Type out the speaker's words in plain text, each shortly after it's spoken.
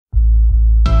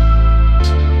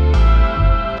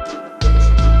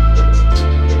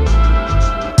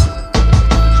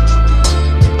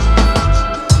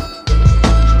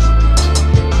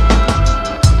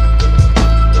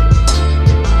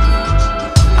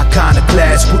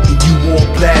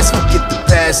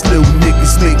past, little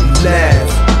niggas make me laugh.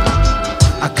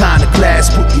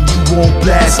 iconAclass, putting you on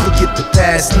blast. Look at the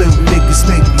past, little niggas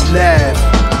make me laugh.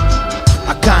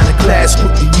 iconAclass,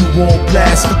 putting you on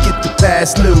blast. Look at the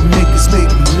past, little niggas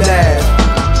make me laugh.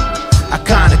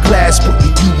 iconAclass,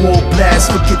 putting you on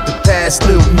blast. Look at the past,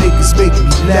 little niggas make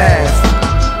me laugh.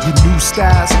 Your new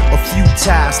styles are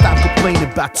futile. Stop complaining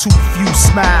about too few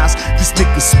smiles. This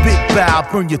nigga spit bow,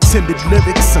 burn your timid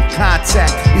lyrics and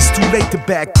contact. It's too late to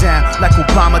back down. Like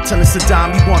Obama telling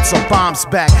Saddam he wants our bombs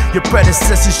back. Your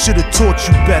predecessors should've taught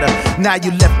you better. Now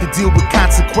you left to deal with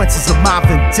consequences of my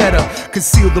vendetta.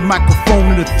 Conceal the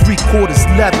microphone in a 3/4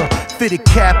 leather. Fitted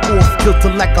cap off kilter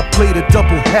like I played a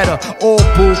double header. All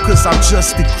bull cause I'm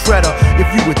just a creditor. If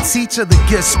you a teacher then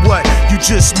guess what? You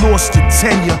just lost your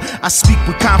tenure. I speak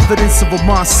with confidence of a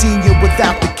Monsignor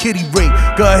without the kiddie rate.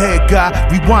 Go ahead, God,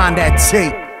 rewind that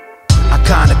tape.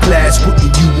 iconAclass,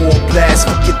 putting you on blast.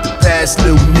 Forget the past,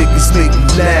 little niggas make me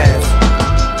laugh.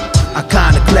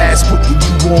 iconAclass, putting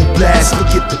you on blast.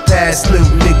 Look at the past,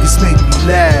 little niggas make me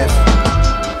laugh.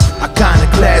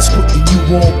 iconAclass, putting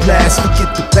you on blast. Look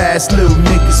at the past, little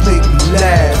niggas make me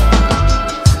laugh.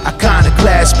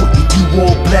 iconAclass, putting you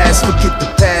on blast. Look at the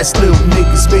past, little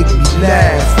niggas make me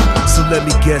laugh. So let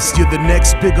me guess, you're the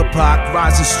next bigger Pac,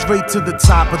 rising straight to the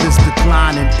top of this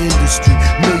declining industry.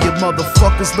 Million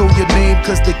motherfuckers know your name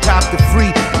cause they copped it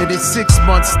free. And in 6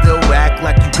 months still act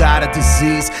like you got a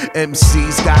disease.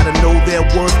 MCs gotta know their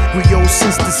worth. Rio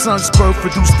since the sun's birth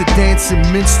produced the dancing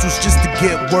minstrels just to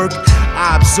get work.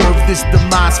 I observed this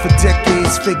demise for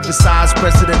decades. Fake facades,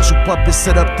 presidential puppets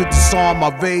set up to disarm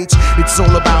my rage. It's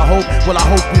all about hope. Well, I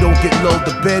hope we don't get lulled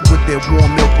to bed with their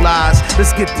warm milk lies.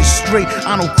 Let's get this straight.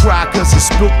 I don't cry cause it's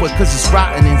spilled, but cause it's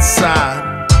rotten inside.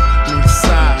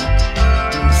 Inside.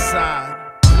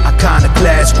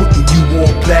 iconAclass, putting you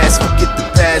on blast. Forget the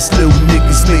past, little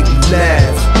niggas make me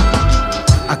laugh.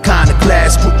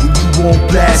 iconAclass, putting you on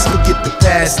blast. Look at the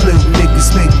past, little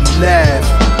niggas make me laugh.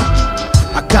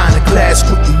 iconAclass,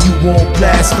 putting you on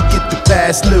blast. Look at the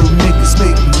past, little niggas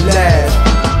make me laugh.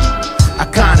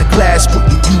 iconAclass,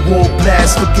 putting you on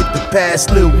blast. Look at the past,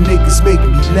 little niggas make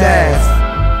me laugh.